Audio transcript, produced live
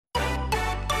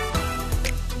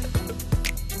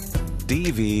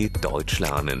DW Deutsch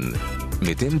lernen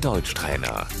mit dem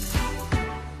Deutschtrainer.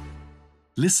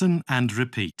 Listen and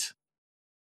repeat.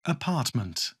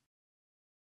 Apartment.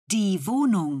 Die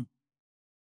Wohnung.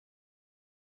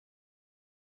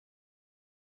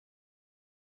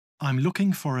 I'm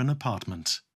looking for an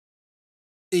apartment.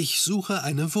 Ich suche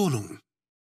eine Wohnung.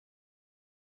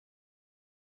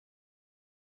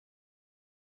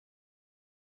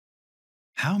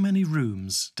 How many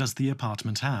rooms does the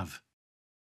apartment have?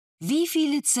 Wie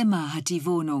viele Zimmer hat die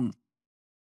Wohnung?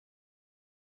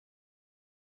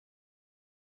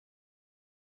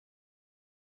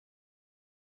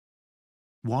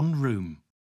 One room.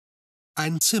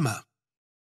 Ein Zimmer.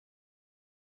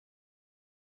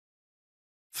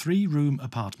 3-room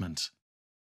apartment.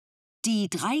 Die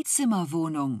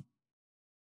Dreizimmerwohnung.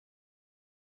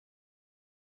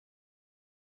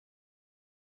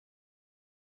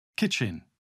 Kitchen.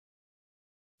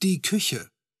 Die Küche.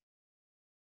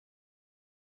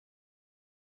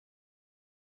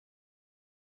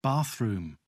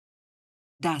 Bathroom.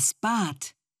 Das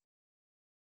Bad.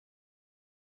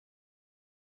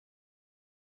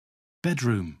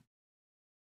 Bedroom.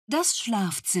 Das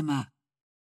Schlafzimmer.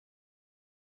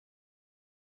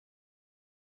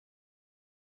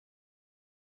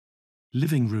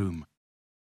 Living room.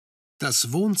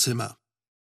 Das Wohnzimmer.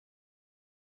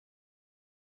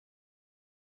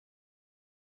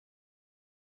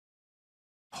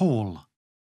 Hall.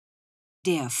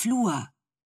 Der Flur.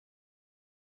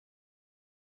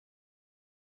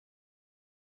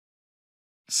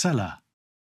 Cellar.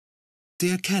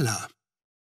 Der Keller.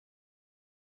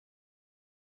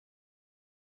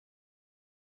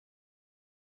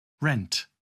 Rent.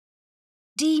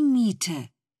 Die Miete.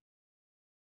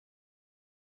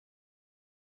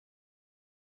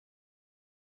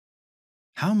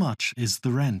 How much is the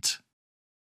rent?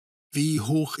 Wie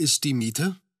hoch ist die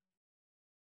Miete?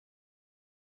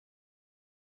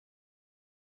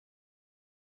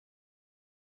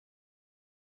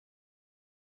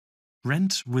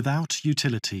 Rent without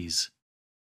utilities.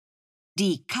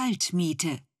 Die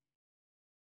Kaltmiete.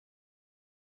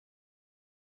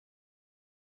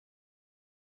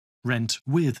 Rent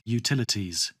with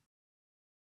utilities.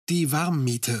 Die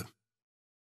Warmmiete.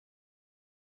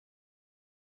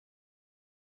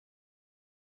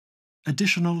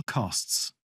 Additional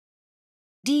costs.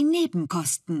 Die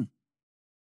Nebenkosten.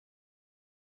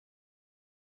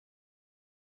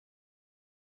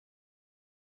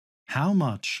 How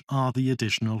much are the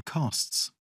additional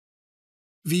costs?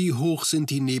 Wie hoch sind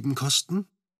die Nebenkosten?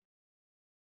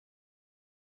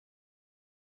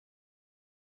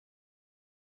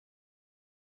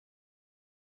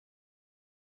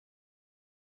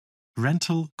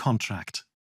 Rental contract.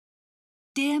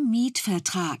 Der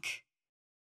Mietvertrag.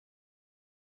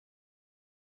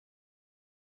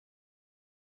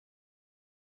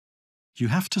 You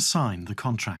have to sign the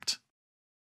contract.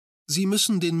 Sie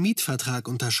müssen den Mietvertrag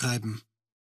unterschreiben.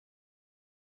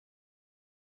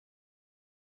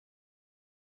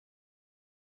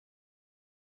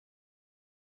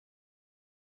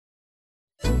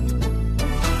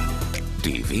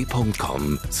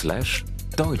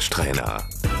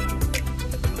 dw.com/Deutschtrainer